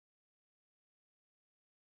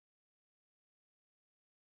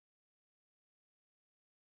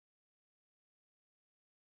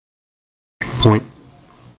Point.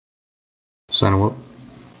 Sign up.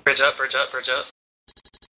 Bridge up, bridge up, bridge up.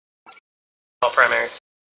 All primary.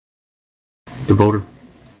 Devoter.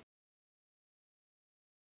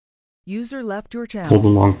 User left your channel. Hold the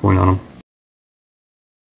long point on him.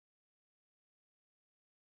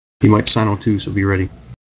 He might sign on too, so be ready.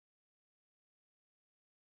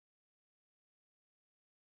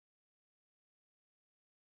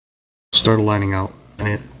 Start aligning out. And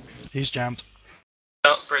it. He's jammed.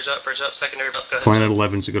 Oh, bridge up, secondary belt. Go ahead. Planet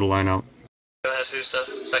 11's a good line out. Go ahead, who's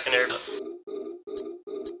the secondary belt?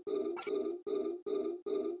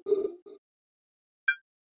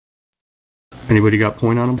 Anybody got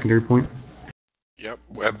point on him? Secondary point? Yep,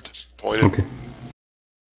 webbed. Pointed. Okay.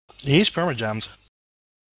 He's perma-jammed.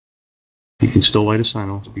 He can still light a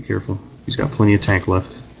signal, so be careful. He's got plenty of tank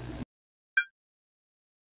left.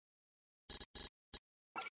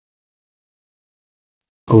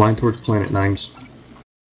 Align towards planet 9s.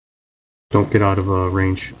 Don't get out of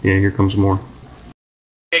range. Yeah, here comes more.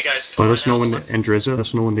 Hey guys, Let us know when Andreza, let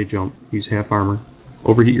us know when they jump. He's half armor.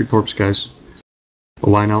 Overheat your torps, guys.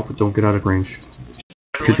 Align out, but don't get out of range.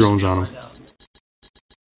 Put your drones on him.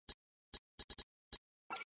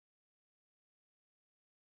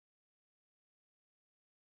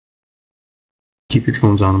 Keep your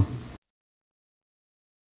drones on him.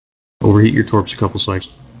 Overheat your torps a couple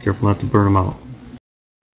cycles. Careful not to burn them out.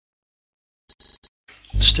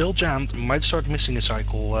 Still jammed. Might start missing a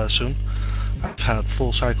cycle soon. I've had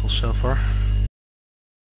full cycles so far.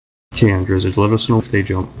 Okay, Andreza, let us know if they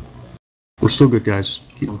jump. We're still good, guys.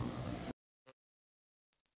 Keep them.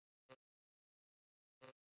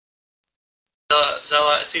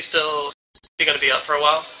 Zealot, is he gonna be up for a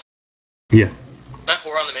while? Yeah. That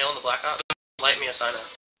whore on the mail in the black op, light me a sign up.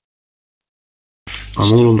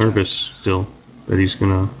 I'm a little nervous still that he's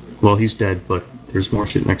gonna... Well, he's dead, but there's more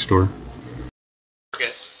shit next door.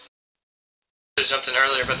 Okay. I jumped in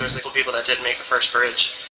earlier, but there's a couple people that didn't make the first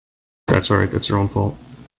bridge. That's alright, that's their own fault.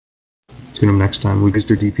 Tune them next time. We used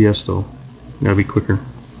their DPS though. Gotta be quicker.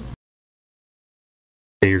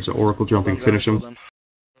 Hey, here's the Oracle jumping. Finish him.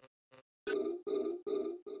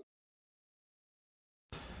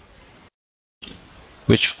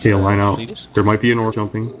 Which Okay, line out. fleet? There might be an Oracle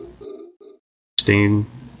jumping. Stay in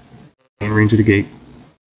range of the gate.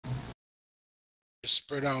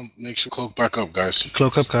 Spread out, make sure cloak back up, guys.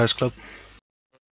 Cloak up, guys, cloak.